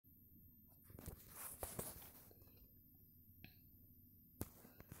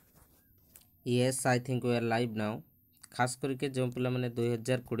Yes, I think we are live now. खास करके जो पिला माने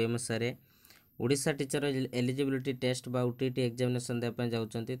 2020 Masare Odisha teacher eligibility test बा ओटीटी एग्जामिनेशन दे पे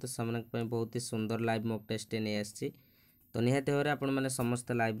जाउचंती तो समनक पे बहुत ही सुंदर लाइव मॉक टेस्ट ने आसी तो निहाती होरे आपण माने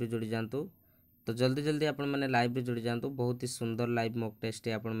समस्त लाइव रे जोड़ी जानतु तो जल्दी जल्दी आपण माने लाइव रे जोड़ी जानतु बहुत ही सुंदर लाइव मॉक टेस्ट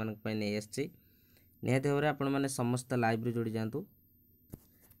आपण मानक पे ने आसी निहाती होरे आपण माने समस्त लाइव रे जोड़ी जानतु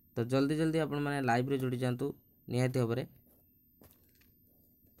तो जल्दी जल्दी आपण माने लाइव रे जोड़ी जानतु निहाती होरे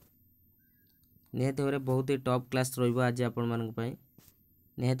निहाती भाव बहुत ही टॉप क्लास रही आपण मानक पई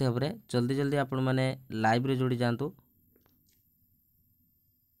निहाती भाव जल्दी जल्दी आपण माने लाइव रे जोड़ी जानतु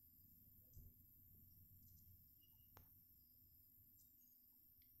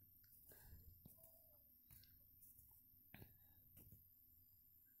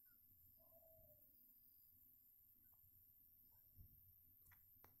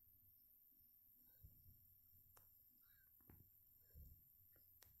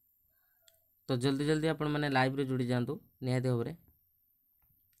तो जल्दी जल्दी आपण माने लाइव रे जोड़ी जानतु निहाती भाव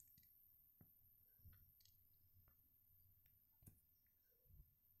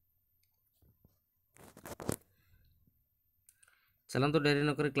चलतु डेरी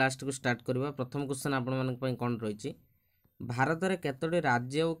नक क्लास टी स्टार्ट करवा। प्रथम क्वेश्चन आपण मानक पई कोन रही भारत में केतोटी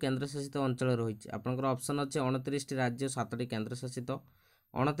राज्य और केन्द्रशासित अंचल रही आपंकर ऑप्शन अच्छे 29 राज्य 7टी केन्द्रशासित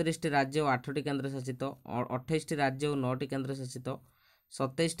 29 राज्य और 8टी केन्द्रशासित 28 राज्य और 9टी केन्द्रशासित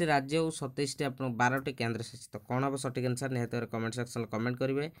 27 राज्य और 27टी 12टी केन्द्रशासित कौन हम सठिक आंसर निहत कमेंट सेक्शन कमेंट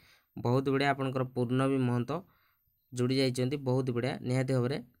करेंगे। बहुत बढ़िया आपंकर पूर्णवी महंत जोड़ी जाइए बहुत बढ़िया निहत भाव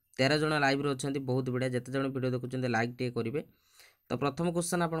 13 जन लाइव अच्छा बहुत बढ़िया जिते जन वीडियो देखुं लाइक टे करेंगे। तो प्रथम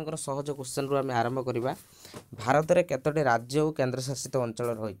क्वेश्चन आपंकर सहज क्वेश्चन रू आम आरंभ करवा भारत में केतोटी राज्य और केन्द्रशासित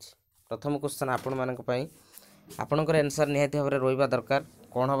अंचल रही प्रथम क्वेश्चन आपण मानक पई आपणकर आंसर निहाती भाव रहा दरकार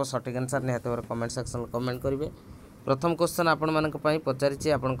कौन हम सठिक आंसर निहाती भाव कमेंट सेक्शन कमेंट करेंगे। प्रथम क्वेश्चन आपण मानक पई पचारिछि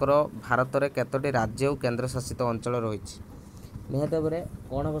आपणकर भारत में केतोटी राज्य और केन्द्रशासित अंचल रही निहाती भाव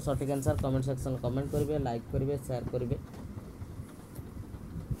कौन हम सठिक आंसर कमेंट सेक्शन कमेंट करेंगे लाइक करेंगे शेयर करेंगे।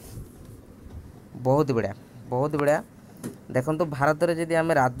 बहुत बढ़िया देखो भारत में जदि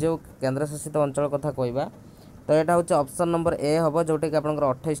आम राज्य और केन्द्रशासित अंचल कथा कहवा तो यहाँ हूँ ऑप्शन नंबर ए हम जोटा कि आपंकर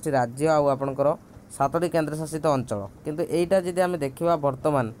 28 राज्य आपंकर 7टी केन्द्रशासित अंचल किंतु एटा जदि आम देखा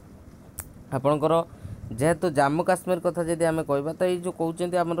बर्तमान आपंकर जेहेतु जम्मू काश्मीर कथा जदि आम कहवा तो ये जो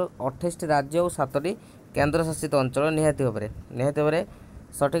कहते आम 28 राज्य और 7टी केन्द्रशासित अंचल निहाती भाव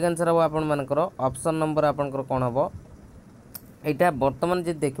सठिक आंसर हम आपर ऑप्शन नंबर आपंकर कौन हम यहाँ बर्तमान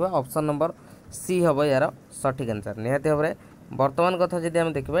जब देखा ऑप्शन नंबर सी हम यार सठिक आंसर निहाती भाव बर्तमान कथा जदि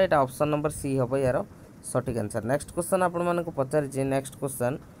आम देखा यहाँ ऑप्शन नंबर सी हम यार सठिक आंसर। नेक्स्ट क्वेश्चन आपण मानक पचारि नेक्स्ट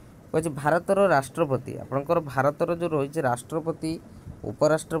क्वेश्चन कहे भारतर राष्ट्रपति आपंकर भारतर जो रही राष्ट्रपति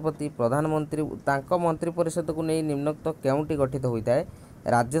उपराष्ट्रपति प्रधानमंत्री तांको मंत्री परिषद को नहीं निम्नोक्त केउंटी गठित होता है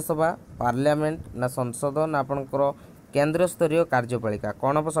राज्यसभा पार्लियामेंट ना संसद ना आपंकर केंद्र स्तरीय कार्यपालिका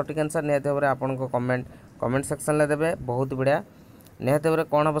कौन हम सठिक आंसर निहाती भाव आपण कमेंट सेक्शन में देवे। बहुत बढ़िया निहाती भाव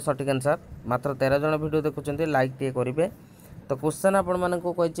कौन हम सठिक आंसर मात्र 13 जन वीडियो देखुं लाइक टे करेंगे। तो क्वेश्चन आपण मानक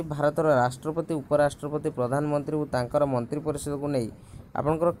कही भारतर राष्ट्रपति उपराष्ट्रपति प्रधानमंत्री और तांकर मंत्री परिषद को नहीं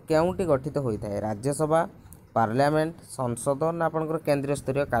आपंकर केउंटी गठित होता है राज्यसभा पार्लियामेंट संसद ना आपंकर केंद्रीय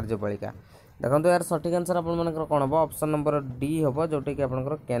स्तरीय कार्यपालिका देखो यार सठिक आंसर आपण मानकर कौन हम ऑप्शन नंबर डी हम जोटा कि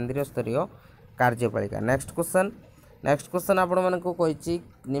आपंकर केंद्रीय स्तरीय कार्यपालिका। नेक्स्ट क्वेश्चन आपण मानक कही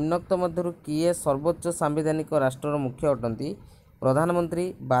निम्नोक्त मध्य किए सर्वोच्च सांविधानिक राष्ट्र मुख्य अटंती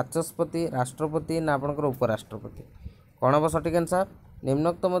प्रधानमंत्री बाचस्पति राष्ट्रपति ना आपंकर उपराष्ट्रपति कौन हम सठिक आंसर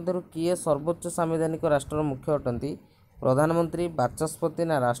निम्नोक्त मध्य किए सर्वोच्च सांविधानिक राष्ट्र मुख्य अटंती प्रधानमंत्री बाचस्पति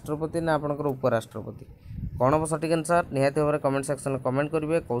ना राष्ट्रपति ना आपंकर उपराष्ट्रपति कौन हम सठिक आंसर निहाती भाव कमेंट सेक्शन कमेंट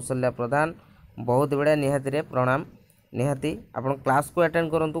करेंगे। कौशल्या प्रधान बहुत बढ़िया निहाती रे प्रणाम निहाती आपण क्लास को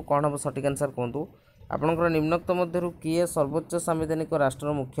अटेंड करूँ कौन हम सठिक आंसर कहतु आपंकर निम्नोक्त मध्य किए सर्वोच्च सांविधानिक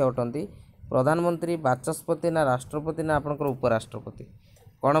राष्ट्र मुख्य अटंती प्रधानमंत्री बाचस्पति ना राष्ट्रपति ना आपंकर उपराष्ट्रपति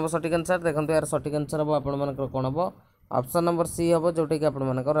कौन हम सठिक आंसर देखो यार सठिक आंसर हम आप कौन हम ऑप्शन नंबर सी हम जोटा कि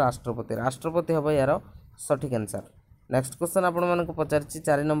आपर राष्ट्रपति हम यार सठिक आंसर। नेक्स्ट क्वेश्चन आपण मानक पचारि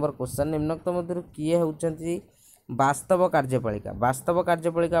 4 नंबर क्वेश्चन निम्नोक्त मध्य किए होउछंती वास्तव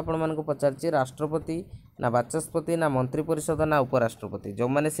कार्यपालिका आपण मानक पचारि राष्ट्रपति ना बाचस्पति ना मंत्री परिषद ना उपराष्ट्रपति जो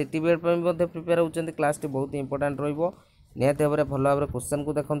मैंने सिटी बेड पर प्रिपेयर होउछंती क्लास टी बहुत इंपोर्टेंट रहिबो निहाती भाव भल भाव क्वेश्चन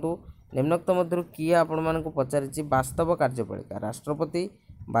को देखूँ निम्नोक्त मध्य किए आपण मानक पचारि वास्तव कार्यपालिका राष्ट्रपति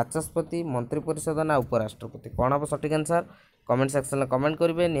बाचस्पति मंत्री परिषद ना उपराष्ट्रपति कौन हम सठिक आंसर कमेंट सेक्शन में कमेंट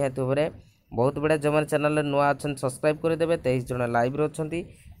करेंगे। निहाती भाव बहुत बढ़िया जो मैंने चैनल नुआ अच्छा सब्सक्राइब करदे 23 जन लाइव अच्छा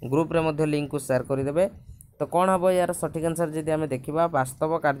ग्रुप रे लिंक को शेयर करदे। तो कौन हम यार सठिक आंसर जदि आम देखा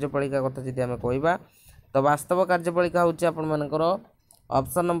वास्तव कार्यपालिका कथा जदि आम कहवा तो वास्तव कार्यपालिका हूँ आपण मानकर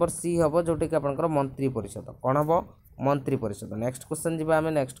ऑप्शन नंबर सी हम जोटा कि आपंकर मंत्री परिषद कौन हम मंत्री परिषद। नेक्स्ट क्वेश्चन जी आम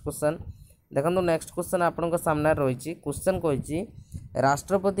नेक्स्ट क्वेश्चन देखो नेक्स्ट क्वेश्चन आपण सामने रही क्वेश्चन कही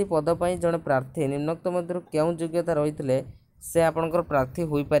राष्ट्रपति पद पर जड़े प्रार्थी निम्नोक्त मध्य क्यों योग्यता रही है से आपणकर प्रार्थी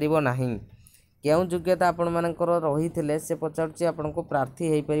हो पार ना क्यों योग्यता आपण मानकर रही से पचार आपण को प्रार्थी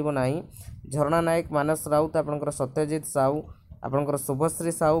हो पार ना झरणा नायक मानस राउत आपणकर सत्यजित साहू आपणकर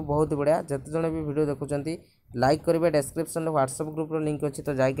शुभश्री साहू बहुत बढ़िया जिते जन भी वीडियो देखुं लाइक करेंगे डिस्क्रिप्शन में व्हाट्सएप ग्रुप लिंक अच्छी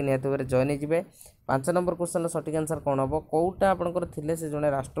तो जाकि निहत भाव जॉइन होते। 5 नंबर क्वेश्चन सठिक आंसर कौन हम कौटा आपंकर थे से जड़े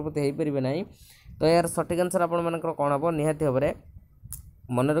राष्ट्रपति हो पारे ना तो यार सठिक आंसर आपर कौन हम निहत भाव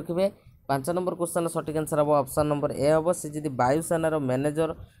मन रखिए। 5 नंबर क्वेश्चन सठिक आंसर हम ऑप्शन नंबर ए हम से जी वायुसेनार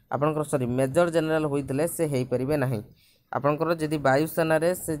मैनेजर आपंकर सॉरी मेजर जनरल होते से हो पारे ना आपंकर जदि वायुसेना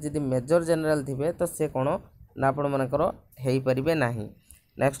से जी मेजर जनरल थे तो सी कौन ना आपण मानकर हो पारे ना।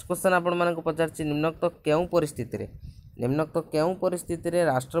 नेक्स्ट क्वेश्चन आपण मानक पचार निम्नोक्त क्यों परिस्थिति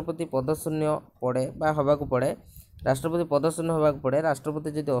राष्ट्रपति पदशून्य पड़े हवाक पड़े राष्ट्रपति पदशून्य हवाक पड़े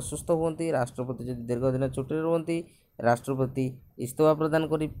राष्ट्रपति जदि असुस्थ होती राष्ट्रपति जदि दीर्घ दिन छुट्टी रुहति राष्ट्रपति इस्तीफा प्रदान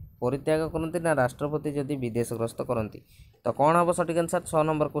कर परित्याग करती ना राष्ट्रपति जदि विदेश ग्रस्त करती तो कौन हम सठिक आंसर 6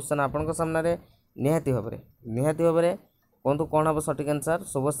 नंबर क्वेश्चन आपण सामने निहाती भाव कहतु कौन हम सठिक आंसर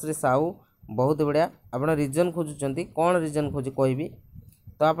शुभश्री साहू बहुत बढ़िया आप रिजन खोजुंट कौन रिजन खोज कहि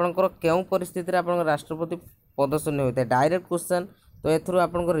तो आपंकर क्यों परिस्थिति आप राष्ट्रपति पदशून्य होता है डायरेक्ट क्वेश्चन तो एथुरु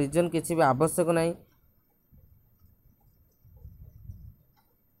आपंकर रिजन किसी भी आवश्यक नहीं।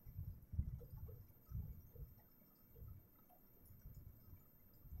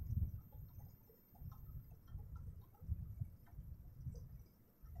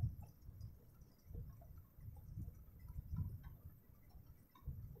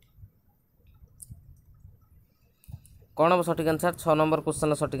 कौन हम सठिक आंसर 6 नंबर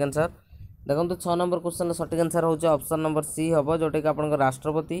क्वेश्चन सठिक आंसर देखो 6 नंबर क्वेश्चन सठिक आंसर होचे ऑप्शन नंबर सी हम जोटा कि आपन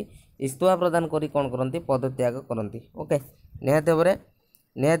राष्ट्रपति इस्तीफा प्रदान करी कौन करती पदत्याग करती। ओके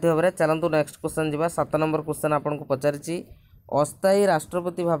निहत भाव चलतु नेक्स्ट क्वेश्चन जी 7 नंबर क्वेश्चन आपन को पचारि अस्थायी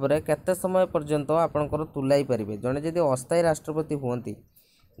राष्ट्रपति भाव में केते समय पर्यंत आपंकर तुलाई पारे जड़े जदि अस्थायी राष्ट्रपति हुंती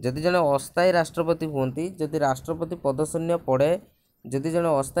जदि जड़े अस्थायी राष्ट्रपति हुंती जदि राष्ट्रपति पदशून्य पड़े जदि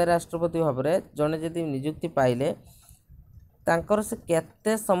जड़े अस्थायी राष्ट्रपति भाव में जड़े जदि नियुक्ति पाइले तांकर से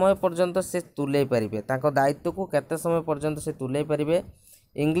केते समय पर्यंत से तुले पारिबे दायित्व को केते समय पर्यंत से तुले पारिबे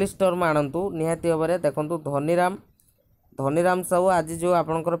इंग्लिश टर्म आणंतु निहाती भाव में देखंतु धनीराम साहू आज जो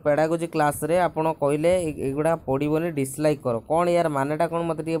आपनकर पेडागोजी क्लास रे आपण कहले एगुडा पड़ोनी डिसलाइक करो कौन यार मानेटा कौन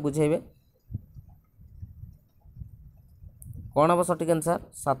मत बुझेबे कौन हम सठिक आंसर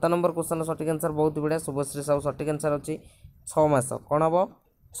 7 नंबर क्वेश्चन सठिक आंसर बहुत बढ़िया शुभश्री साहू सठिक आंसर अच्छी 6 मास कौन हम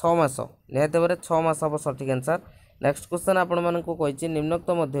 6 मास निहाती भाव 6 मास हम सठिक आंसर। नेक्स्ट क्वेश्चन आपण मानकु कहिछि निम्नोक्त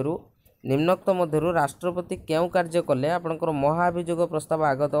मध्यरु राष्ट्रपति क्यों कार्य कले आपनकर महाभियोग प्रस्ताव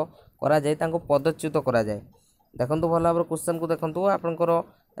आगत करा जाय तांको पदच्युत करा जाय देखंतु भल भाव क्वेश्चन को देखंतु आपनकर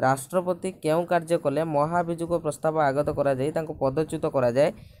राष्ट्रपति क्यों कार्य कले महाभियोग प्रस्ताव आगत करा जाय तांको पदच्युत करा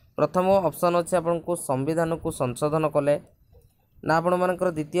जाय प्रथम ऑप्शन अछि आपनको संविधान को संशोधन कले ना आपण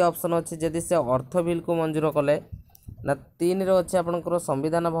मानकर द्वितीय ऑप्शन अछि जदि से अर्थ बिल को मंजूर कले ना 3 रे अच्छे आपंकर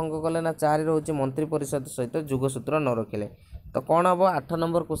संविधान भंग कले ना 4 रे होची मंत्री परिषद सहित जुगसूत्र न रखिले तो कौन हम 8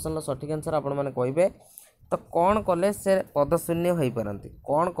 नंबर क्वेश्चन सठिक आंसर आपण माने कहबे तो कौन कले से पदशून्य हो पारती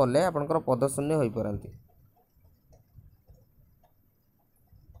कौन कले आपंकर पदशून्य हो पारती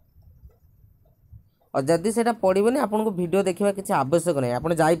और जदि सेटा पड़ोनी आपन को वीडियो देखा किसी आवश्यक नहीं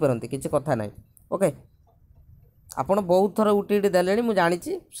आप जापारती किसी कथा ना। ओके आपड़ बहुत थर उटीटी देले मुझे जानी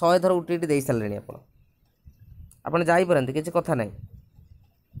 100 थर उटीटी दे सारे आपड़ जापारती किसी कथा ना।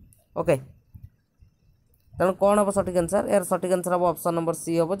 ओके तेणु कौन हम सठिक आंसर यार सठिक आंसर हम ऑप्शन नंबर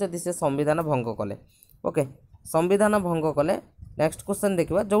सी हम जदि से संविधान भंग कले। ओके संविधान भंग कले नेक्स्ट क्वेश्चन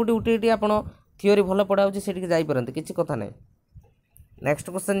देखा जो उटीटी आप थियोरी भल पढ़ा से जापारती किसी कथा ना। नेक्स्ट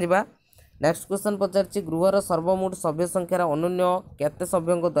क्वेश्चन जी नेक्स्ट क्वेश्चन पचार गृहर सर्वमोट सभ्य संख्यार अनुन्य केते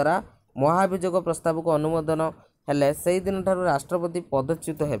सभ्यों द्वारा महाभियोग प्रस्ताव को अनुमोदन हेले से दिन ठारू राष्ट्रपति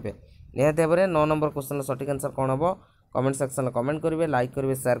पदच्युत हेबे निहाती भाव 9 नंबर क्वेश्चन सठिक आंसर कौन हम कमेंट सेक्शन में कमेंट करेंगे लाइक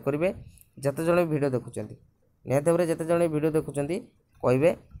करेंगे शेयर करेंगे जिते जन वीडियो देखुं निहाती भाव जिते जन वीडियो देखुं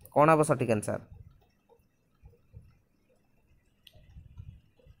कहे कौन हम सठिक आंसर।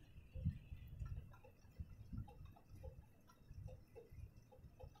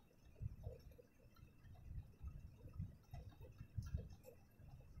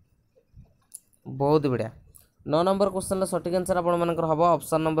 बहुत बढ़िया 9 नंबर क्वेश्चन सठिक आंसर हम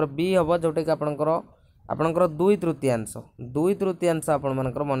ऑप्शन नंबर बी हम जोटा कि आपणकर 2/3 2/3 आपण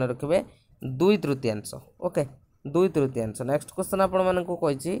मन रखिए 2/3। ओके 2/3 नेक्स्ट क्वेश्चन आपण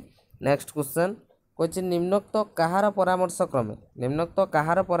कही नेक्स्ट क्वेश्चन कहछि निम्नोक्त काहार परामर्श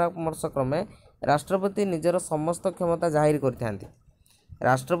क्रमे राष्ट्रपति निजर समस्त क्षमता जाहिर करथांती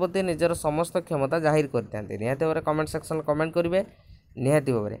राष्ट्रपति निजर समस्त क्षमता जाहिर करथांती निहाती भाବରେ कमेंट सेक्शन कमेंट करेंगे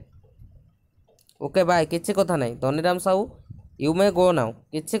निहाती भाବରେ ओके बाय किछि कथा नहीं Dhaniram Sahu you may go now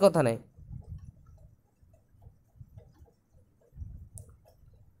किछि कथा नहीं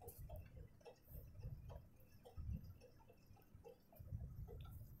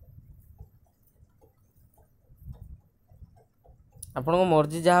आपन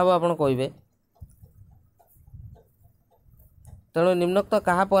मर्जी जहाँ हम आप कहे तेणु निम्नोक्त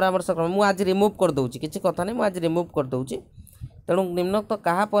क्या परामर्श क्रमे मुझे आज रिमूव करदे किसी कथा नहीं मुझे रिमूव करदे तेणु निम्नोक्त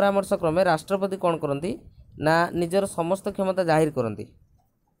क्या परामर्श क्रमे राष्ट्रपति कौन करती ना निजर समस्त क्षमता जाहिर करती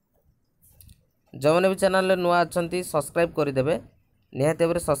जो मैंने भी चैनल नुआ अच्छा सब्सक्राइब करदे निहाती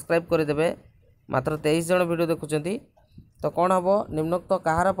भाव सब्सक्राइब करदे मात्र 23 जन वीडियो देखुं तो कौन हम निम्नोक्त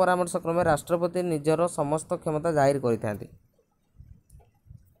कहार परामर्श क्रमे राष्ट्रपति निजर समस्त क्षमता जाहिर करते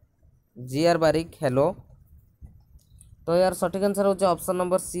जी आर बारिक हेलो तो यार सठिक आंसर होचे ऑप्शन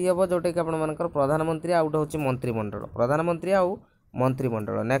नंबर सी हम जोटा कि आपर प्रधानमंत्री आउट हूँ मंत्रिमंडल प्रधानमंत्री आउ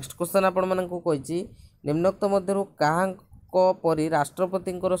मंत्रिमंडल नेक्स्ट क्वेश्चन आपण मानक कही निम्नोक्त मध्य क्या परी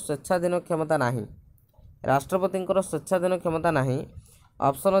राष्ट्रपति स्वेच्छाधीन क्षमता नहीं राष्ट्रपति स्वेच्छाधीन क्षमता नहीं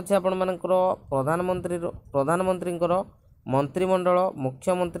ऑप्शन अच्छे आपण मानकर प्रधानमंत्री मंत्रिमंडल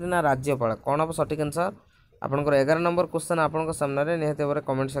मुख्यमंत्री ना राज्यपाल कौन हम सठिक आंसर आपनकर 11 नंबर क्वेश्चन आपन सामने निहाती भाव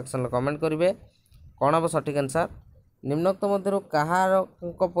कमेंट सेक्शन कमेंट करेंगे कौन हम सठिक आंसर निम्नोक्त मध्य कहार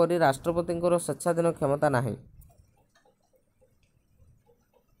परी राष्ट्रपति स्वेच्छाधीन क्षमता नहीं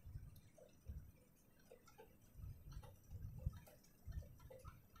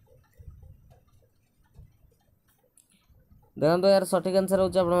देखो यार सठिक आंसर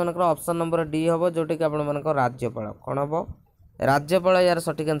होकर ऑप्शन नंबर डी हम जोटा कि आप राज्यपाल कौन हम राज्यपाल यार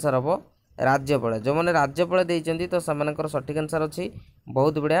सठिक आंसर हम राज्यपाल जो मैंने राज्यपाल देते तो से सठिक आंसर अच्छी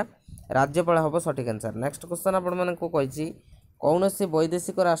बहुत बढ़िया राज्यपाल हम सठिक आंसर नेक्स्ट क्वेश्चन आपण कही कौन सी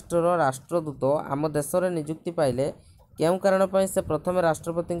वैदेशिक राष्ट्र राष्ट्रदूत आम देश में नियुक्ति पाइले क्यों कारण से प्रथम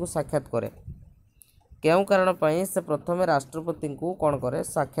राष्ट्रपति को साक्षात करे क्यों कारण से प्रथम राष्ट्रपति को कौन करे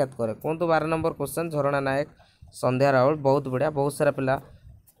साक्षात करे कहतु 12 नंबर क्वेश्चन झरणा नायक संध्या राउल बहुत बढ़िया बहुत सारा पिला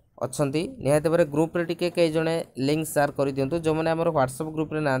अच्छा निहाती भाव ग्रुप रे टिके कई जने लिंक शेयर कर दिंतु जो मैंने आम व्हाट्सएप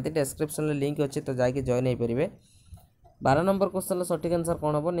ग्रुप रे ना डिस्क्रिप्शन में लिंक अच्छी तो जाके जॉइन हो पारे 12 नंबर क्वेश्चन सठिक आंसर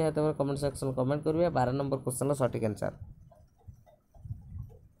कौन हम निहाती भाव कमेंट सेक्शन कमेंट करेंगे 12 नंबर क्वेश्चन सठिक आंसर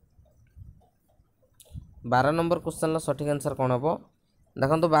 12 नंबर क्वेश्चन सठिक आंसर कौन हम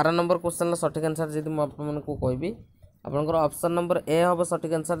देखो 12 नंबर क्वेश्चन सठिक आंसर जी मुझे कहबी आपंकर ऑप्शन नंबर ए हम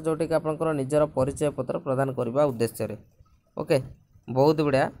सठिक आंसर जोटा कि आपंकर निजर परिचय पत्र प्रदान करने उद्देश्य ओके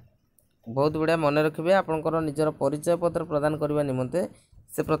बहुत बढ़िया मन रखिए आपंकर निजर परिचय पत्र प्रदान करने निमंते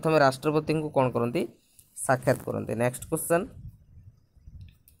से प्रथम राष्ट्रपति को कौन करती साक्षात करते नेक्स्ट क्वेश्चन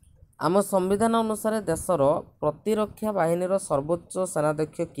आम संविधान अनुसार देशर प्रतिरक्षा बाहिनीर सर्वोच्च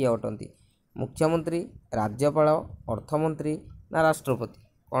सेनाध्यक्ष किए अटंती मुख्यमंत्री राज्यपाल अर्थमंत्री ना राष्ट्रपति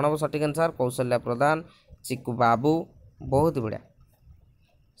कौन हम सठिक आंसर कौशल्या प्रधान चिकू बाबू बहुत बढ़िया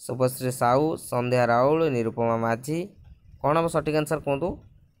शुभश्री साहू संध्या राउल निरुपमा माझी कौन हम सठिक आंसर कहतु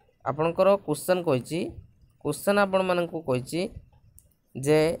आपणकर क्वेश्चन कही क्वेश्चन आपण मानक कही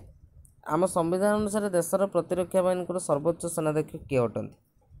जे आम संविधान अनुसार देशर प्रतिरक्षा बाहिनी सर्वोच्च सेनाध्यक्ष किए अटंती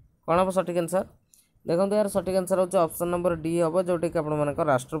कौन हम सठिक आंसर देखो यार सठिक आंसर होचे ऑप्शन नंबर डी हम जोटा कि आप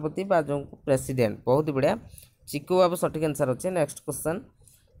राष्ट्रपति बा जो प्रेसिडेंट बहुत बढ़िया चिकू बाबू सठिक आंसर अच्छे नेक्स्ट क्वेश्चन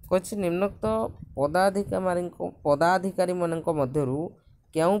कही निम्नोक्त पदाधिकारी मानक मध्यरु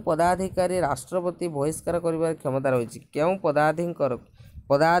क्यों पदाधिकारी राष्ट्रपति बहिष्कार कर क्षमता रही क्यों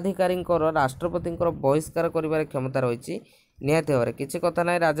पदाधिकारी राष्ट्रपति बहिष्कार कर क्षमता रही निहाती भाव किसी कथा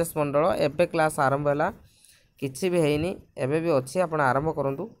ना राजेश मंडल एवं क्लास आरंभ है किसी भी हैनी एवं भी अच्छी आप आरंभ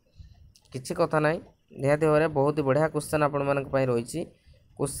करूँ किसी कथा ना निहाती भाव बहुत बढ़िया क्वेश्चन आपण मानक रही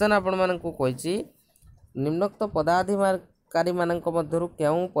क्वेश्चन आपण मानक कही निम्नोक्त पदाधिकारी मानक मध्यरु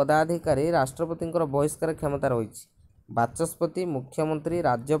क्यों पदाधिकारी राष्ट्रपति बहिष्कार क्षमता रही बाचस्पति मुख्यमंत्री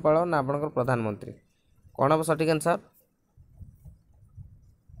राज्यपाल ना आपनकर प्रधानमंत्री कौन हम सठिक आंसर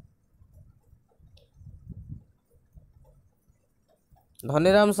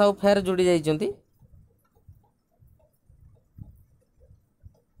धनीराम साहू फेर जोड़ी जाइछंती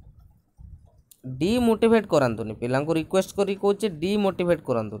डिमोटिवेट करातुनि पिला रिक्वेस्ट करी कहूँ डिमोटिवेट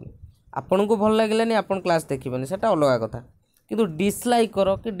करातुनि आपन को भल लगे आपन क्लास देखिए सेटा अलग कथा किंतु डिसलाइक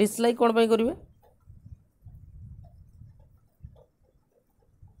कर कि डिसलाइक कौन पे करेंगे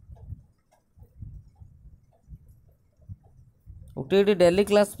उठी डेली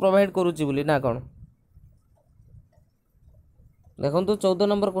क्लास प्रोवाइड करुच्ची बोली ना कौन देखो 14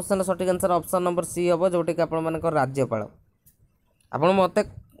 नंबर क्वेश्चन सठिक आंसर ऑप्शन नंबर सी हम जोटा कि आप राज्यपाल। आप मत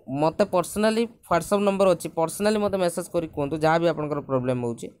मत पर्सनाली व्हाट्सएप नंबर अच्छी पर्सनाली मत मेसेज कर कहतु जहाँ भी आपंकर प्रोब्लेम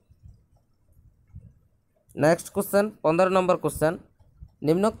हो। नेक्स्ट क्वेश्चन 15 नंबर क्वेश्चन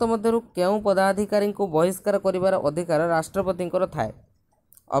निम्नोक्त मध्यरु केउ पदाधिकारी को बहिष्कार करिवार अधिकार राष्ट्रपति थाए।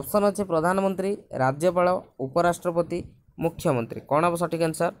 ऑप्शन अच्छे प्रधानमंत्री, राज्यपाल, उपराष्ट्रपति, मुख्यमंत्री। कौन हम सठिक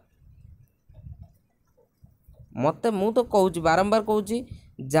आंसर? मत मु तो कहूँ बारंबार कहूँ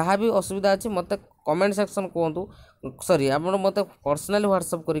जहाँ भी असुविधा अच्छी मत कमेंट सेक्शन कहतु सॉरी आप मत पर्सनाली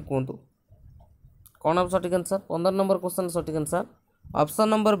व्हाट्सएप करी कहतु कौन हम सठिक आंसर। 15 नंबर क्वेश्चन सठिक आंसर ऑप्शन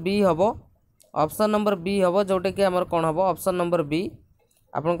नंबर बी हम। ऑप्शन नंबर बी हम जोटा कि आमर कौन हम ऑप्शन नंबर बी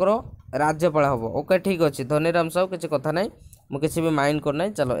आपंकर राज्यपाल हम। ओके ठीक अच्छे धनीराम साहू किसी कथा ना मुझे भी माइंड करना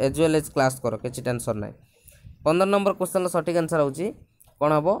चलो एज वेल एज क्लास कर किसी टेंशन ना। 15 नंबर क्वेश्चन सठिक आंसर होची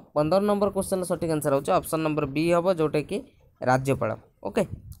कौन हम 15 नंबर क्वेश्चन सठिक आंसर होची ऑप्शन नंबर बी हम जोटा कि राज्यपाल। ओके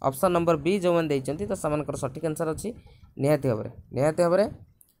ऑप्शन नंबर बी जो मैंने देते तो सामानकर सठिक आंसर अच्छी निहाती भाव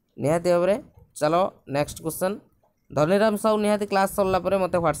में। चलो नेक्स्ट क्वेश्चन धनीराम साहू निहाती क्लास सरला परे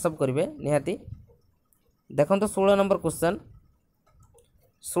मते व्हाट्सएप करेंगे निहाती। देखो 16 नंबर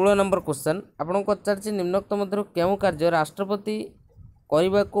क्वेश्चन आपको पचार निम्नोक्त मध्य केउ कार्य राष्ट्रपति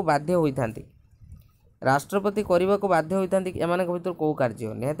करने को बाध्य होइथांती। राष्ट्रपति करने को बाध्य होइथांती एमानक भितर को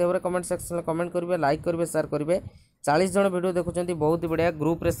कार्य निहाती भाव कमेंट सेक्शन में कमेंट करेंगे लाइक करेंगे शेयर करेंगे। 40 जन वीडियो देखुं बहुत बढ़िया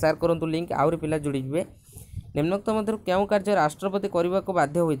ग्रुप रे शेयर करूँ लिंक आउरी पिला जोड़ी जे। निम्नोक्त मध्य केउ कार्य राष्ट्रपति करने को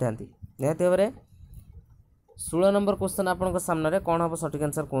बाध्य होइथांती निहाती भाव 16 नंबर क्वेश्चन आपन सामने कौन हम सठिक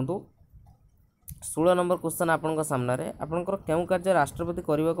आंसर कहतु। 16 नंबर क्वेश्चन आपन सामने आपंकर केउ कार्य राष्ट्रपति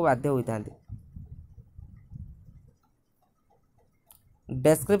करने को बाध्य होइथांती।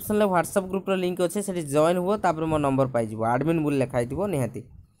 डेस्क्रिप्शन में व्हाट्सएप ग्रुप लिंक अच्छे से जॉइन हुआ तापर मो नंबर पाइज आडमिन बोली लिखाई निहाती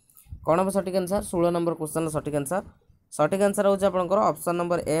कौन हम सठिक आंसर। 16 नंबर क्वेश्चन सठिक आंसर होची आपनकर ऑप्शन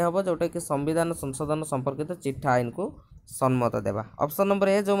नंबर ए हम जोटा कि संविधान संशोधन संपर्कित चिठा आईन को सम्मत देवा। ऑप्शन नंबर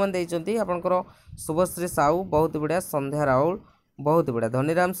ए जो मैंने देते आपनकर शुभश्री साहू बहुत बढ़िया, संध्या राउल बहुत बढ़िया,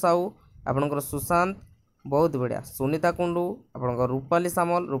 धनीराम साहू आपनकर सुशांत बहुत बढ़िया, सुनीता कुंडू आपनकर रूपाली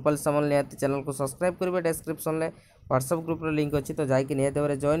सामल निहाती चैनल को सब्सक्राइब करेंगे। डिस्क्रिप्शन में व्हाट्सएप ग्रुप लिंक अच्छी तो जाकि निहाती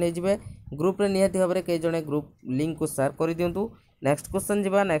भाव जॉइन हो ग्रुप निहाती भाव कई जने ग्रुप लिंक को शेयर कर दिंतु। नेक्स्ट क्वेश्चन जी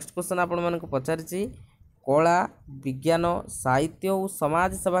नेक्स्ट क्वेश्चन आपण पचारि कला विज्ञान साहित्य और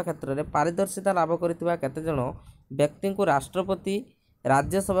समाज सेवा क्षेत्र में पारदर्शिता लाभ करथिबा केते जण व्यक्ति को राष्ट्रपति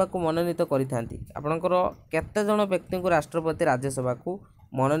राज्यसभा को मनोनीत करिथांती। आपणकर केते जण व्यक्ति को राष्ट्रपति राज्यसभा को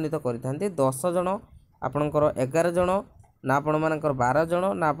मनोनीत करिथांती। 10 जण आपणकर 11 जण ना आपण मानकर 12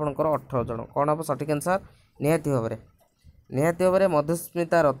 जण ना आपणकर 18 जण। कौन हम सठिक आंसर निहाती भाव में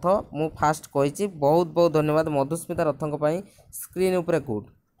मधुस्मिता रथ मु फास्ट कही बहुत बहुत धन्यवाद मधुस्मिता रथों स्क्रीन उपरे गुड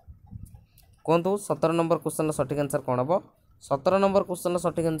कहतु। 17 नंबर क्वेश्चन सठिक आंसर कौन हम 17 नंबर क्वेश्चन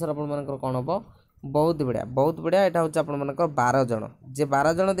सठिक आंसर आपंकर कौन हम बहुत बढ़िया यहाँ हूँ आपंकर 12 जण जे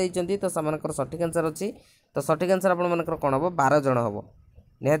 12 जण देते तो सामानकर सठिक आंसर अच्छी तो सठिक आंसर आपंकर कौन हम 12 जण हम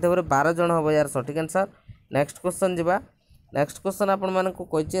निहाती भाव 12 जण हम यार सठिक आंसर। नेक्स्ट क्वेश्चन जी नेक्स्ट क्वेश्चन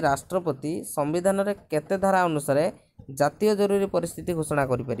आपको राष्ट्रपति संविधान रे केते धारा अनुसार जातीय जरूरी परिस्थिति घोषणा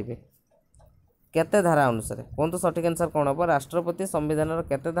करें केते धारा अनुसार कहतु सठिक आंसर कौन हम राष्ट्रपति संविधान रे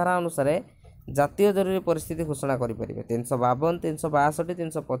केते धारा अनुसार जातीय जरूरी परिस्थिति घोषणा करें 352 362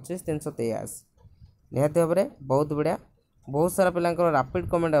 325 323 निहाती भाव में बहुत बढ़िया बहुत सारा पिलांकर रैपिड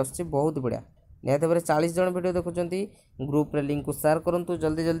कमेंट आसुची बहुत बढ़िया निहाती भाव 40 जन वीडियो देखुंती ग्रुप रे लिंक को शेयर करूँ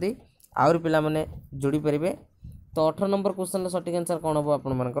जल्दी जल्दी आउरी पिला माने जोड़ी पारे। तो 18 नंबर क्वेश्चन सठिक आंसर कौन हम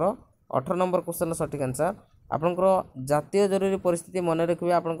आपंकर 18 नंबर क्वेश्चन सठिक आंसर आपंकर जातीय जरूरी परिस्थिति मन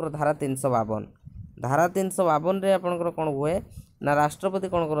रखिए आपंकर धारा 352 धारा 352 रे आपंकर कौन हुए ना राष्ट्रपति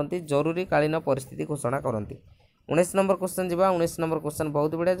कौन करती जरूरी कालीन परिस्थिति घोषणा करती। 19 नंबर क्वेश्चन जी 19 नंबर क्वेश्चन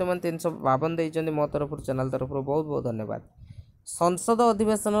बहुत बढ़िया जो मैंने 352 देते मो तरफ चैनल तरफ बहुत बहुत धन्यवाद। संसद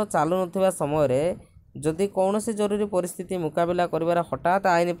अधिवेशन चालू नथिबा समय जदि कौन से जरूरी परिस्थिति मुकाबला कर हठात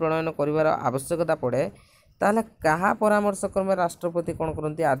आईन प्रणयन कर आवश्यकता पड़े ताहले कहा परामर्श क्रमे राष्ट्रपति कौन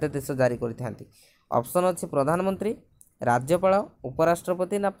करती आदेश जारी करते। ऑप्शन अच्छी प्रधानमंत्री, राज्यपाल,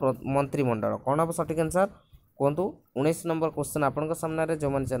 उपराष्ट्रपति ना मंत्रिमंडल। कौन हम सठिक आंसर कहतु। 19 नंबर क्वेश्चन आपण सामने जो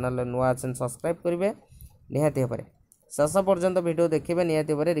मैंने चैनल नुआ अच्छे सब्सक्राइब करेंगे निहाती भाव शेष पर्यंत वीडियो देखिए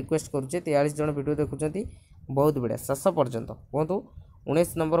निहाती भाव रिक्वेस्ट करुचे 43 जन वीडियो देखुं बहुत बढ़िया शेष पर्यंत कहतु।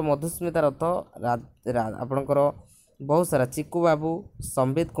 19 नंबर मधुस्मिता रथ आपणकर बहुत सारा चिकू बाबू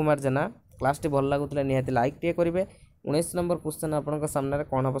संबित कुमार जेना क्लास टी भल लगुला निहाती लाइक टे करेंगे। 19 नंबर क्वेश्चन आपण सामने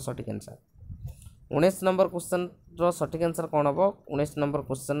कौन हम सठिक आंसर 19 नंबर क्वेश्चन सठिक आंसर कौन हम 19 नंबर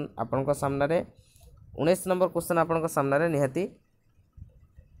क्वेश्चन आपण सामने 19 नंबर क्वेश्चन आपण सामने निहाती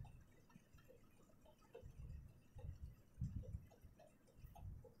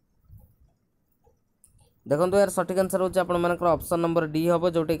देखो यार सठिक आंसर होची आपण मानकर ऑप्शन नंबर डी हम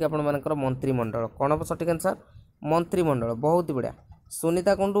जोटा कि आपण मानकर मंत्रिमंडल कौन हम सठिक आंसर मंत्रिमंडल बहुत बढ़िया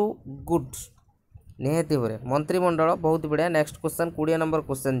सुनीता कुंडू गुड निहाती भाव मंत्रिमंडल बहुत बढ़िया नेक्स्ट क्वेश्चन 20 नंबर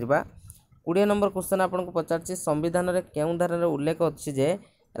क्वेश्चन जीवा 20 नंबर क्वेश्चन आपन को पचारछि संविधान रे केउ धारा उल्लेख अछि जे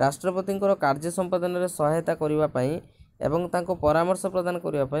राष्ट्रपति कार्य संपादन में सहायता करने पई एवं तांको परामर्श प्रदान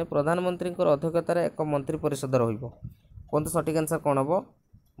करने पई प्रधानमंत्री अध्यक्षतार एक मंत्री परिषद रहिबो कोन सठिक आंसर कौन हम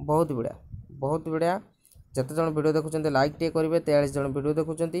बहुत बढ़िया जते जन वीडियो देखुचंती लाइक टे करेंगे 43 जन वीडियो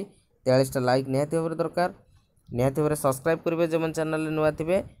देखुचंती 43टा लाइक निहाती भाव दरकार निहाती भाव सब्सक्राइब करेंगे जो चैनल नुआ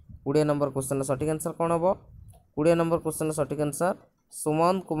थे 20 नंबर क्वेश्चन सठिक आंसर कौन हम 20 नंबर क्वेश्चन सठिक आंसर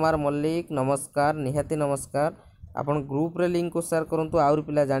सुमन कुमार मल्लिक नमस्कार निहाती नमस्कार आपण ग्रुप रे लिंक को शेयर करंतु आउर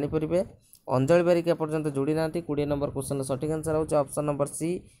पिला जानि परिबे अंजलि बारिक पर्यंत जोड़ी ना 20 नंबर क्वेश्चन सठिक आंसर होचे ऑप्शन नंबर सी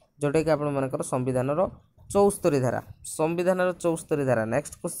जोटा कि आपण मानकर संविधान 74 धारा संविधान 74 धारा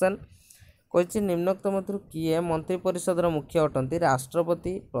नेक्स्ट क्वेश्चन कही निम्नोक्त मध्य किए मंत्री परिषद मुख्य अटंती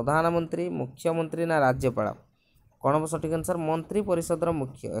राष्ट्रपति प्रधानमंत्री मुख्यमंत्री ना राज्यपाल कौन हम सठिक आंसर मंत्री परिषद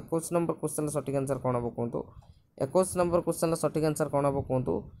मुख्य 21 नंबर क्वेश्चन सठिक आंसर कौन हम कहतु 21 नंबर क्वेश्चन सठिक आंसर कौन हम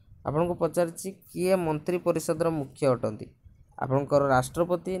कहतु आपन को पचारि किए मंत्री परिषद मुख्य अटंती आपनकर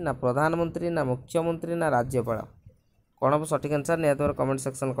राष्ट्रपति ना प्रधानमंत्री ना मुख्यमंत्री ना राज्यपाल कौन हम सठिक आंसर निहत कमेंट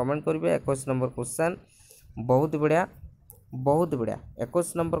सेक्शन कमेंट करेंगे 21 नंबर क्वेश्चन बहुत बढ़िया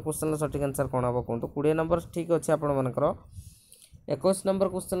 21 नंबर क्वेश्चन सठिक आंसर कौन हम कहतु 20 नंबर ठीक अच्छे आपण मानकर 21 नंबर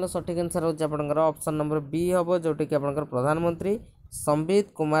क्वेश्चन सठिक आंसर होची आपनकर ऑप्शन नंबर बी हम जोटा कि आपनकर प्रधानमंत्री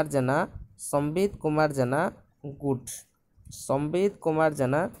संबित कुमार जेना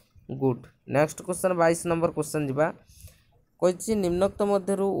good next question 22 number question जीवा कही निम्नोक्त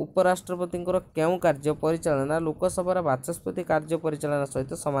मध्य उपराष्ट्रपति केउ कार्य परिचालना लोकसभा बाचस्पति कार्य परिचालना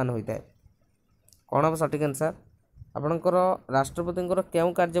सहित सामान होता है कौन हम सठिक आंसर आपनकर राष्ट्रपति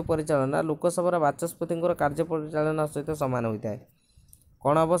केउ कार्य परिचालना लोकसभा बाचस्पति कार्य परिचालना सहित सामान होता है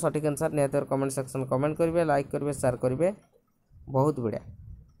कौन हम सठिक आंसर निहत कमेंट सेक्शन कमेंट करेंगे लाइक करेंगे शेयर करेंगे बहुत बढ़िया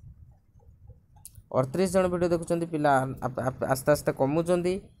 38 जन वीडियो देखुं पिला आस्ते आस्ते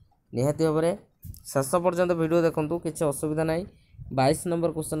कमुचंती निहाती भाव में शेष पर्यंत वीडियो देखूँ किसी असुविधा ना 22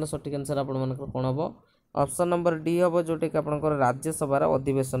 नंबर क्वेश्चन सठिक आंसर आपण कौन हम ऑप्शन नंबर डी हम जोटा कि आपंकर राज्यसभार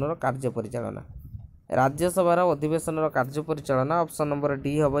अधिवेशन कार्य परिचालना राज्यसभार अधिवेशन कार्य परिचालना ऑप्शन नंबर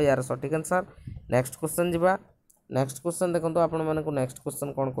डी हम यार सठिक आंसर नेक्स्ट क्वेश्चन जीवा नेक्स्ट क्वेश्चन देखो आपण मानक नेक्स्ट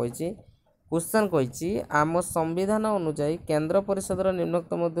क्वेश्चन कौन कही क्वेश्चन कही आम संविधान अनुजाई केंद्र परिषद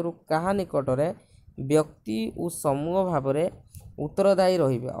निम्नोक्त मध्य क्या निकट में व्यक्ति और समूह भाव में उत्तरदायी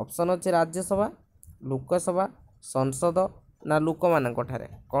रहिबे ऑप्शन अच्छे राज्यसभा लोकसभा संसद ना लोक मानकठारे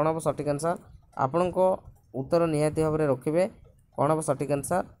कौन हम सठिक आंसर आपण को उत्तर निहाती भाव में रखिए कौन हम सठिक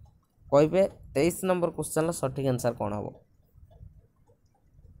आंसर कहे 23 नंबर क्वेश्चन सठिक आंसर कौन हम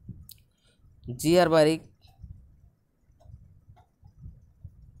जी आर बारिक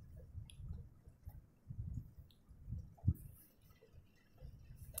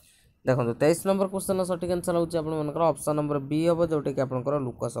देखो 23 नंबर क्वेश्चन सठिक आंसर होकर ऑप्शन नंबर बी हम जोटा कि आपंकर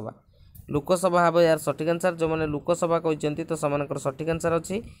लोकसभा हम यार सठिक आंसर जो मैंने लोकसभा कहते तो से सठिक आंसर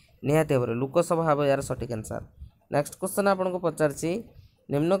अच्छी निहाती भाव में लोकसभा हम यार सठिक आंसर नेक्स्ट क्वेश्चन आपको पचारि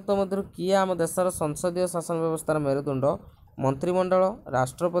निम्नोक्त मध्य किए आम देशर संसदीय शासन व्यवस्थार मेरुदंड मंत्रिमंडल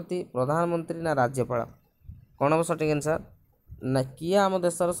राष्ट्रपति प्रधानमंत्री ना राज्यपाल कौन हम सठिक आंसर ना किए आम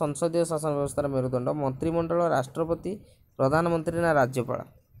देशर संसदीय शासन व्यवस्थार मेरुदंड मंत्रिमंडल राष्ट्रपति प्रधानमंत्री ना राज्यपाल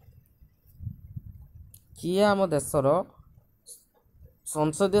किए आम देशर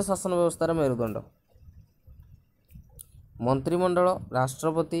संसदीय शासन व्यवस्थार मेरुदंड मंत्रिमंडल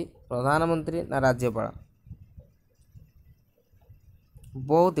राष्ट्रपति प्रधानमंत्री ना राज्यपाल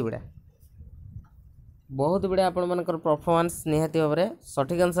बहुत बढ़िया आपण मानकर परफॉर्मेंस निहाती भाव में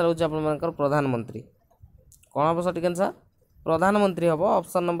सठिक आंसर होची आपण मानकर प्रधानमंत्री कौन हम सठिक आंसर प्रधानमंत्री हम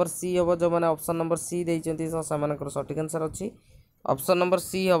ऑप्शन नंबर सी हम जो मैंने ऑप्शन नंबर सी देइचंती से सठिक आंसर अच्छी ऑप्शन नंबर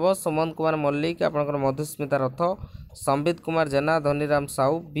सी हम सुमन कुमार मल्लिक आपंकर मधुस्मिता रथ संबित कुमार जेना धनीराम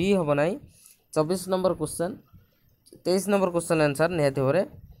साहू बी हम ना 24 number question 23 number question answer निहाती भाव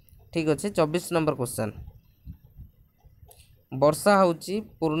ठीक अच्छे 24 नंबर क्वेश्चन वर्षा होची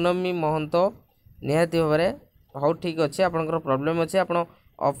पूर्णमी महंत निहाती भाव में हाउ ठीक अच्छे आपंकर प्रॉब्लम अच्छे आप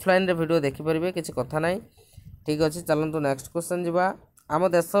ऑफलाइन रे वीडियो देखिपारे किसी कथा ना ठीक अच्छे चलतु नेक्स्ट क्वेश्चन जीवा आम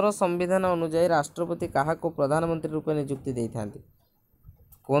देशर संविधान अनुजाई राष्ट्रपति क्या प्रधानमंत्री रूप नियुक्ति दे था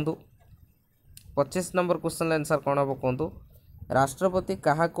कहतु 25 नंबर क्वेश्चन आंसर कौन हम कहतु राष्ट्रपति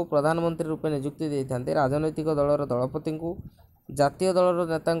क्या प्रधानमंत्री रूप नियुक्ति दे था राजनैतिक दलर दलपति को जातीय दलर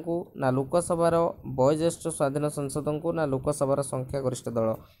नेता ना लोकसभार वयोज्येष्ठ स्वाधीन संसद को ना लोकसभार संख्यागरिष्ठ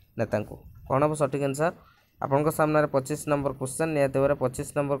दल नेता कौन हम सठिक आंसर आपण सामने 25 number question निहत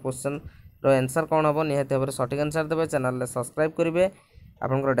 25 number question answer कौन हम निहाती भाव सठिक आंसर देवे चैनल सब्सक्राइब करेंगे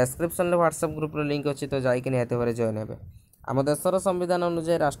आपंकर डेस्क्रिप्शन में व्हाट्सएप ग्रुप लिंक अच्छी तो जाकि निहाती भाव जॉइन हे आम देशर संविधान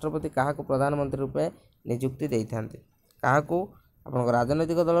अनुसार राष्ट्रपति क्या प्रधानमंत्री रूपे नियुक्ति दे था क्या आप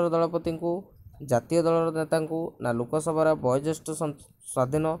राजनैतिक दलर दलपति को जातीय दलर नेता ना लोकसभा वयोज्येष्ठ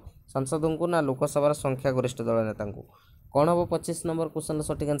स्वाधीन सांसद को ना लोकसभा संख्यागरिष्ठ दल नेता कौन हम 25 नंबर क्वेश्चन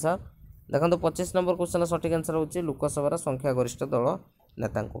सठिक आंसर देखो 25 नंबर क्वेश्चन सठिक आंसर होची लोकसभा संख्यागरिष्ठ दल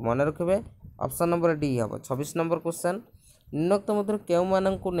नेता मन रखिए ऑप्शन नंबर डी हम 26 नंबर क्वेश्चन निम्नोक्त मध्य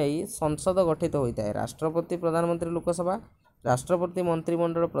केउमानंकु नहीं संसद गठित होता है राष्ट्रपति प्रधानमंत्री लोकसभा राष्ट्रपति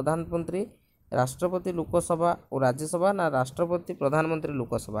मंत्रिमंडल प्रधानमंत्री राष्ट्रपति लोकसभा और राज्यसभा ना राष्ट्रपति प्रधानमंत्री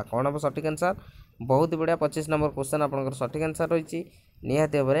लोकसभा कौन हम सठिक आंसर बहुत बढ़िया 25 नंबर क्वेश्चन आपंकर सठिक आंसर रही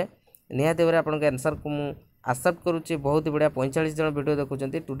निहाती भाव आपंक आंसर को एक्सेप्ट करुच्ची बहुत बढ़िया 45 जन video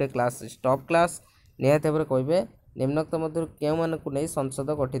देखुं today class top class निहाती भाव कहे निम्नोक्त मध्य केउमानंकु नहीं संसद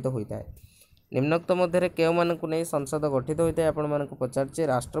गठित होता है निम्नोक्त मध्य केउमानंकु नहीं संसद गठित होता है आपण मानक पचारे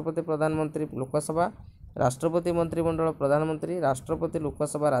राष्ट्रपति प्रधानमंत्री लोकसभा राष्ट्रपति मंत्रिमंडल प्रधानमंत्री राष्ट्रपति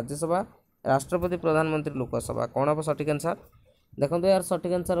लोकसभा राज्यसभा राष्ट्रपति प्रधानमंत्री लोकसभा कौन हम सठिक आंसर देखो यार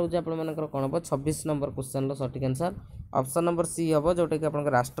सठिक आंसर होची आपण मानकर कौन हम 26 नंबर क्वेश्चन सठिक आंसर ऑप्शन नंबर सी हम जोटा कि आपन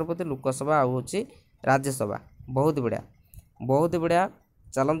राष्ट्रपति लोकसभा आउ होची राज्यसभा बहुत बढ़िया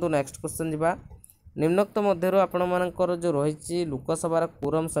चलतु नेक्स्ट क्वेश्चन जावा निम्नोक्त मध्य आपण मानकर जो रही लोकसभार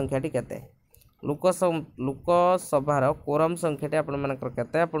कोरम संख्याटी केते लोकसभार कोरम संख्याटी आपण मानकर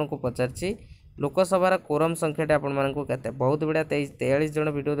केते आपन को पचारछि लोकसभार कोरम संख्याटी आपण मानक केते बहुत बढ़िया 43 जन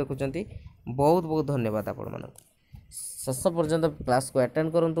वीडियो देखुचंती बहुत बहुत धन्यवाद आपण मानक शेष पर्यंत क्लास को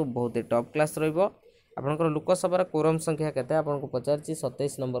अटेंड करंतु बहुत ही टॉप क्लास रहिबो आपनकर लोकसभार कोरम संख्या केते आपन को पचारछि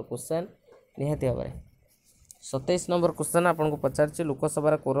 27 नंबर क्वेश्चन निहाती भाबरे 27 नंबर क्वेश्चन आपन को पचारछि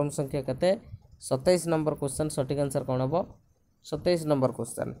लोकसभार कोरम संख्या केते 27 नंबर क्वेश्चन सठिक आंसर कौन हम 27 नंबर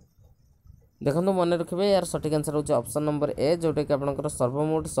क्वेश्चन देखो मन रखिए यार सठिक आंसर होची ऑप्शन नंबर ए जोटा कि आपनकर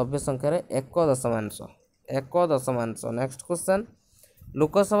सर्वमोट सभ्य संख्यार 1 दशमांश नेक्स्ट क्वेश्चन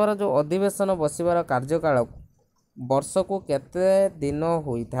लोकसभार जो अधिवेशन बसिबार कार्यकाल वर्ष को केते दिन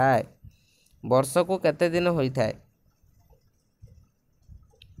होता है वर्ष को केते दिन होता है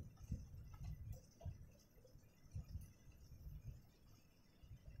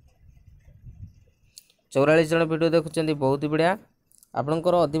चौरालीस जन वीडियो देखुं बहुत बढ़िया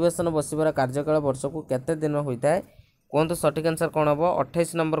आपंकर अधिवेशन बसिबार कार्यकाल वर्ष को केते दिन होता है कहतु सठिक आंसर कौन हम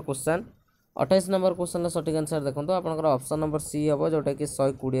 28 नंबर क्वेश्चन 28 नंबर क्वेश्चन सठिक आंसर देखो आपंकर ऑप्शन नंबर सी हम जोटा कि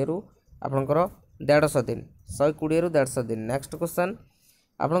 120 रु आपंकर 150 दिन 120 रु 150 दिन नेक्स्ट क्वेश्चन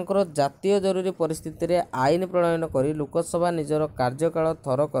आपंकर जातीय जरूरी परिस्थिति रे आईन प्रणयन करी लोकसभा निजर कार्यकाल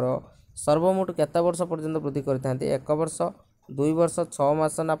थरकर सर्वमोट केते वर्ष पर्यंत वृद्धि करते 1 वर्ष 2 वर्ष 6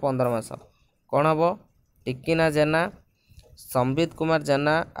 मास ना 15 मास कौन हम टिकिना जेना संबित कुमार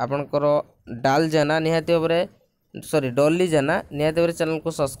जेना आपणकर डाल जेना निहाती भाव सॉरी डॉली जेना निहाती भाव चैनल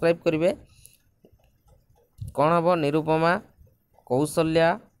को सब्सक्राइब करेंगे कौन हम निरुपमा कौशल्या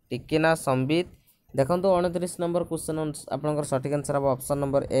टिकिना संबित देखो 29 नंबर क्वेश्चन आपंकर सठिक आंसर हम ऑप्शन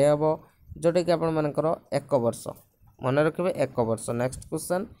नंबर ए हम जोटा कि आपर 1 वर्ष मन रखिए 1 वर्ष नेक्स्ट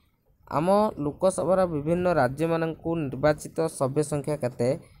क्वेश्चन आम लोकसभार विभिन्न राज्य मानक निर्वाचित सभ्य संख्या केते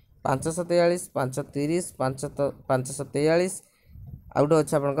 543 530 543 आउ गोटे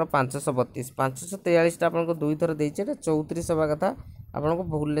अच्छे आप 532 543 आपको दुई थर देचे 34 हवा कथा आपको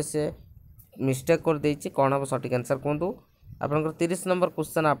भूल से मिस्टेक कर देछि कौन हम सठिक आंसर कहतु आपंकर 30 नंबर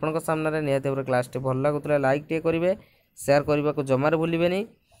क्वेश्चन आपन सामने निहाती भाव क्लास टी भल लगुला लाइक टे करेंगे शेयर करने को जमार भूलें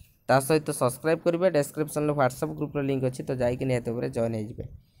ता सहित सब्सक्राइब करेंगे डेस्क्रिप्शन में व्हाट्सएप ग्रुप लिंक अच्छी तो जाकि निहाती भाव जॉइन हो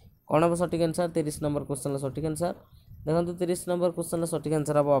कौन हम सठिक आंसर 30 नंबर क्वेश्चन सठिक आंसर देखो 30 नंबर क्वेश्चन सठिक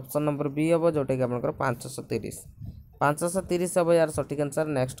आंसर हम ऑप्शन नंबर बी हम जोटा कि आप 530 हम यार सठिक आंसर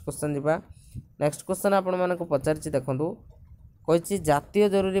नेक्स्ट क्वेश्चन जावा नेक्स्ट क्वेश्चन आपको पचारि देखूँ कही जातीय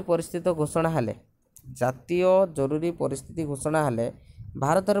जरूरी परिस्थिति घोषणा हेले जातीय जरूरी परिस्थिति घोषणा हेले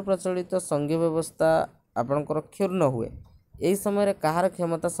भारत में प्रचलित संघीय व्यवस्था आपणकर क्षुण्ण हुए यही समय कहार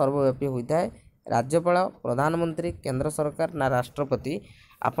क्षमता सर्वव्यापी होता है राज्यपाल प्रधानमंत्री केंद्र सरकार ना राष्ट्रपति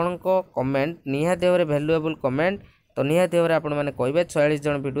आपण कमेंट निहाती भाव वैल्यूएबल कमेंट तो निहाती भाव आपण मैंने कहे 46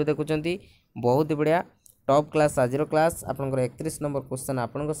 जन वीडियो देखुं बहुत बढ़िया टॉप क्लास आज क्लास आपंकर 31 नंबर क्वेश्चन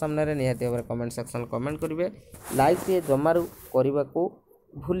आपण सामने निहाती भाव कमेंट सेक्शन कमेंट करेंगे लाइक टे जमारू करने को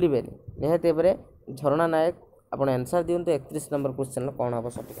भूलें निहाती भाव झरणा नायक आप आंसर दिंतु 31 नंबर क्वेश्चन कौन हम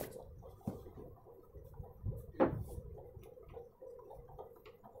सठिक आंसर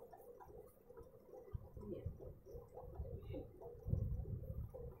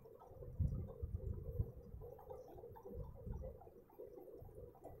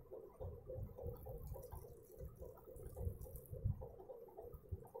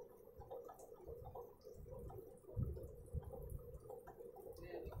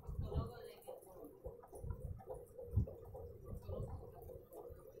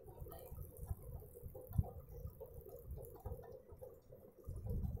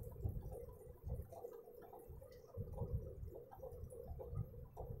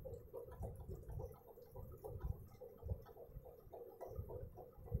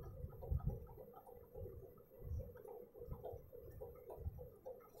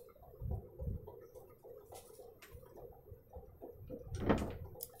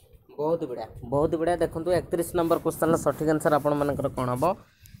बहुत बढ़िया देखो 31 नंबर क्वेश्चन सठिक आंसर आपण मानकर कौन हम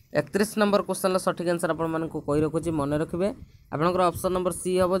 31 नंबर क्वेश्चन सठिक आंसर आपण मानक कही रखुच्छी मन रखिए आपंकर ऑप्शन नंबर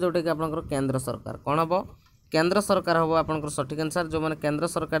सी हम जोटा कि आपंकर केंद्र सरकार कौन हम केंद्र सरकार हम आपंकर सठिक आंसर जो मैंने केंद्र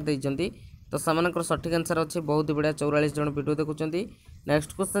सरकार देइचंती तो सेमानकर सठिक आंसर अच्छी बहुत बढ़िया 44 जन वीडियो देखुं।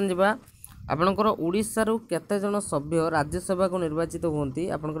 नेक्स्ट क्वेश्चन जी आपंकर ओडिशा रु केते जन सभ्य राज्यसभा को निर्वाचित होती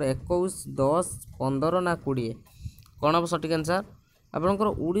आपंकर 21 10 15 ना 20 कौन हम सठिक आंसर आपंकर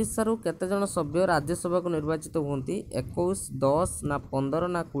ओडिशा रु केते जन सभ्य राज्यसभा को निर्वाचित होती 21 10 ना 15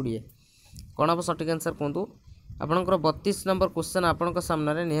 ना 20 कौन हम सठिक आंसर कहतु आपंकर 32 नंबर क्वेश्चन आपण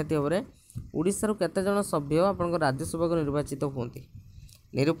सामने निहाती भाव में ओडिशा रु केते जन सभ्य आपंकर राज्यसभा को निर्वाचित होती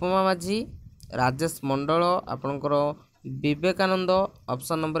निरुपमा माझी राजेश मंडल आपंकर विवेकानंद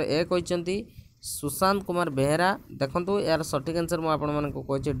ऑप्शन नंबर ए कहते सुशांत कुमार बेहेरा देखो यार सठिक आंसर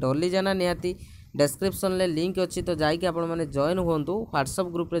मुझे डॉली जाना निहाती डिस्क्रिप्शन में लिंक अच्छी तो जाकि आपने जॉइन हूँ व्हाट्सएप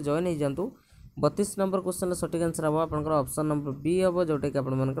ग्रुप रे जॉइन हो जातु 32 नंबर क्वेश्चन सठिक आंसर हम आपंकर ऑप्शन नंबर बी हम जोटा कि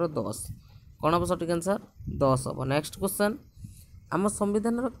आपर 10 कौन हम सठिक आंसर 10 हम। नेक्स्ट क्वेश्चन आम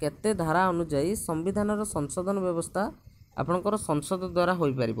संविधान केते धारा अनुजाई संविधान संशोधन व्यवस्था आपंकर संसद द्वारा हो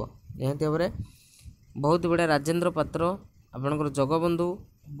पार निहाती भाव में बहुत बढ़िया राजेंद्र पात्र आपंकर जगबंधु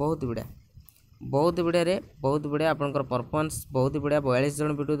बहुत बढ़िया रे बहुत बढ़िया आपंकर परफॉर्मेंस बहुत बढ़िया 42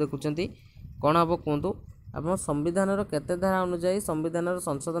 जन वीडियो देखुंत कौन हम कहतु आप संविधान केते धारा अनुजाई संविधान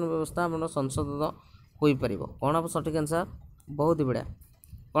संशोधन व्यवस्था आप संसद हो पार कौन हम सठिक आंसर बहुत बढ़िया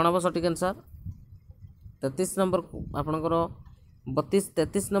कौन हम सठिक आंसर 33 नंबर आपंकर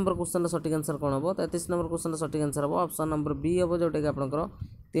 33 नंबर क्वेश्चन सठिक आंसर कौन हम 33 नंबर क्वेश्चन सठिक आंसर हम ऑप्शन नंबर बी हम जोटा कि आपंकर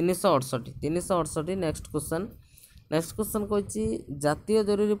 368। नेक्स्ट क्वेश्चन कही जातीय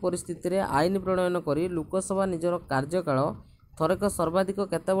जरूरी परिस्थिति आईन प्रणयन करी लोकसभा निजर कार्यकाल थरक सर्वाधिक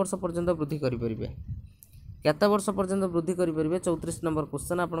केते वर्ष पर्यंत वृद्धि करें केते वर्ष पर्यंत वृद्धि करें 34 नंबर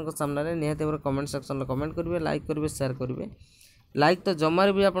क्वेश्चन आपण सामने निहाती भाव कमेंट सेक्शन में कमेंट करेंगे लाइक करेंगे शेयर करेंगे लाइक तो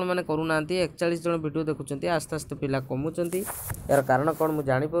जमार भी आपण मैंने करूना 41 जन वीडियो देखुं आस्ते आस्ते पिला कमुंट यार कारण कौन मुझे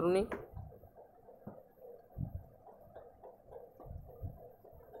जानीपारूनी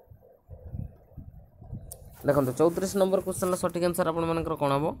देखो 34 नंबर क्वेश्चन सठिक आंसर आपण मानकर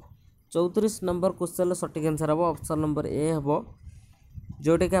कौन हम 34 नंबर क्वेश्चन सठिक आंसर हम ऑप्शन नंबर ए हम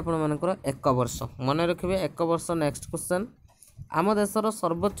जोटा कि आपण मानकर 1 वर्ष मन रखिए 1 वर्ष। नेक्स्ट क्वेश्चन आम देशर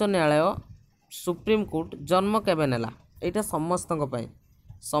सर्वोच्च न्यायालय सुप्रीम कोर्ट जन्म केबे नेला एटा समस्त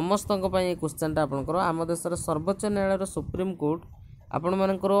क्वेश्चन आपंकर आम देशर सर्वोच्च न्यायालय सुप्रीम कोर्ट आपण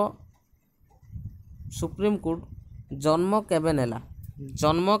मानकर सुप्रीम कोर्ट जन्म केबे नेला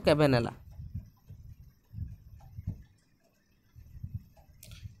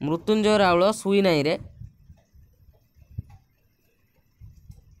मृत्युंजय राउल सुई नाई रे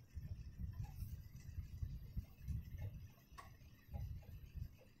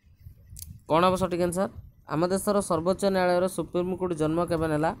कौन हम सठिक आंसर आम देशर सर्वोच्च न्यायालय सुप्रीम कोर्ट जन्म केबे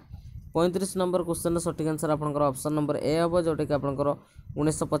नेला 35 नंबर क्वेश्चन सठिक आंसर आपंकर ऑप्शन नंबर ए हम जोटा कि आपंकर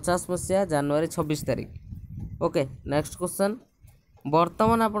 1950 मसीहा जनवरी 26 तारीख। ओके नेक्स्ट क्वेश्चन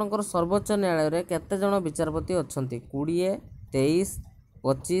वर्तमान आपंकर सर्वोच्च न्यायालय केते जन विचारपति अच्छा 20 23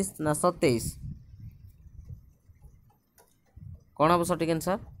 25 ना 27 कौन हम सठिक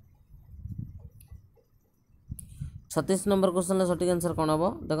आंसर 36 नंबर क्वेश्चन सठिक आंसर कौन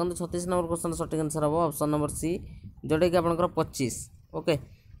हम देखो 36 नंबर क्वेश्चन सठिक आंसर हम ऑप्शन नंबर सी जोटा कि आपंकर 25। ओके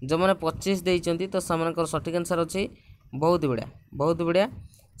जो मैंने 25 देइचंती तो सामानकर सठिक आंसर अच्छी बहुत बढ़िया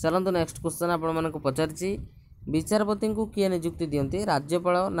चलतु नेक्स्ट क्वेश्चन आपण मानक पचारि विचारपति को किए नियुक्ति दियंती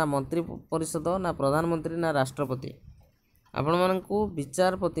राज्यपाल ना मंत्री परिषद ना प्रधानमंत्री ना राष्ट्रपति आपण मानक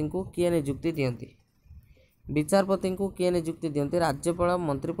विचारपति को किए नियुक्ति दियंती राज्यपाल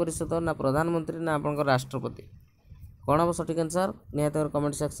मंत्री परिषद ना प्रधानमंत्री ना आपंकर राष्ट्रपति कौन हम सठिक आंसर निहाती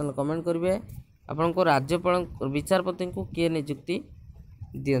कमेंट सेक्शन में कमेंट करेंगे आपन को राज्यपाल विचारपति को किए नियुक्ति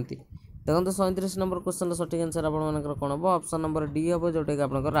दियंती देखो 37 नंबर क्वेश्चन सठिक आंसर आपंकर कौन हम ऑप्शन नंबर डी हम जोटा कि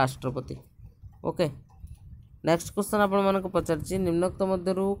आपंकर राष्ट्रपति। ओके नेक्स्ट क्वेश्चन आपण मानक पचारि निम्नोक्त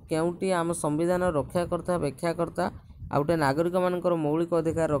मध्यरु केउटी आम संविधान रक्षाकर्ता व्याख्याकर्ता आउटे नागरिक मानकर मौलिक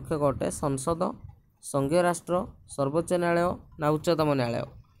अधिकार रक्षक अटे संसद संघीय राष्ट्र सर्वोच्च न्यायालय ना उच्चतम न्यायालय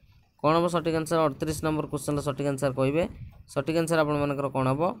कौन हम सठिक आंसर 38 नंबर क्वेश्चन सठिक आंसर कहे सठिक आंसर आपण मानकर कौन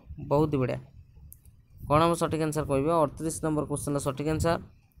हम बहुत बढ़िया कौन हम सठिक आंसर कहे 38 नंबर क्वेश्चन सठिक आंसर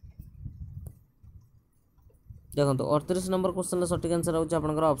देखो 38 नंबर क्वेश्चन सठिक आंसर होची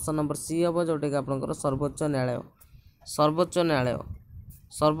आपनकर ऑप्शन नंबर सी हम जोटा कि आपनकर सर्वोच्च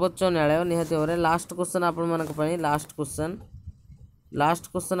न्यायालय निहाती भाव लास्ट क्वेश्चन आपण मानक पई लास्ट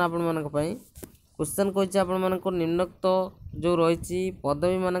क्वेश्चन आपण मानक पई क्वेश्चन कहिछि आपण मानक निम्नोक्त जो रही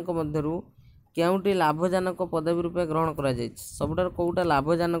पदवी मानक मध्यरु केउटी लाभजनक पदवी रूपे ग्रहण करा जायछि सबुठार कोउटा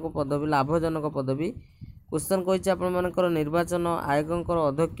लाभजनक पदवी क्वेश्चन कहिछि आपण मानकर निर्वाचन आयोगकर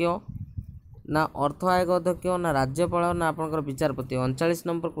अध्यक्ष ना अर्थ आयोग अध्यक्ष ना राज्यपाल ना आपनकर विचारपति 39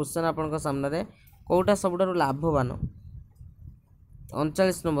 नंबर क्वेश्चन आपनकर सामने कोउटा सबुठार लाभवान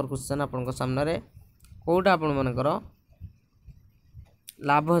 39 नंबर क्वेश्चन आपनकर सामने कोउटा आपण मानकर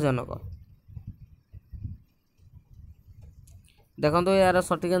लाभजनक देखो यार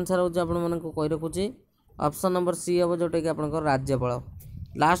सठिक आंसर हो कही रखुच्छी ऑप्शन नंबर सी हम जोटा कि आप राज्यपाल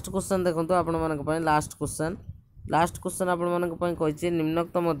लास्ट क्वेश्चन देखो आपण लास्ट क्वेश्चन आपण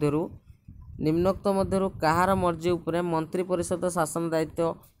निम्नोक्त मध्यरु कहार मर्जी उपरे मंत्री परिषद शासन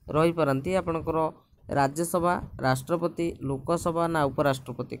दायित्व रही पारती आपणकर राज्यसभा राष्ट्रपति लोकसभा ना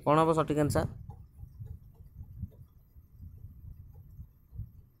उपराष्ट्रपति कौन हम सठिक आंसर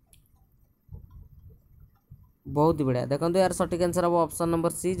बहुत बढ़िया देखो यार सठिक आंसर हम ऑप्शन नंबर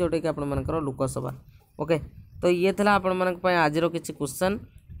सी जोटा कि आपर लोकसभा ओके तो ये था आपण आज किसी क्वेश्चन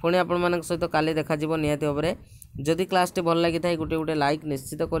पुणी आपण सहित काली देखा निहाती भाव में जदि क्लास टी भल लगी था गोटे गोटे लाइक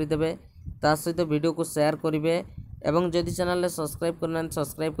निश्चित करदे ता सहित वीडियो को शेयर करेंगे एवं जदि चैनल सब्सक्राइब करना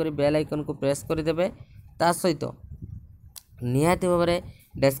सब्सक्राइब कर बेल आइकन को प्रेस करदे ता सहित निहाती भाव में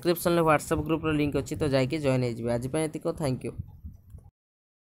डिस्क्रिप्शन में व्हाट्सएप ग्रुप लिंक अच्छी तो जाकि जॉइन हो आज थैंक यू।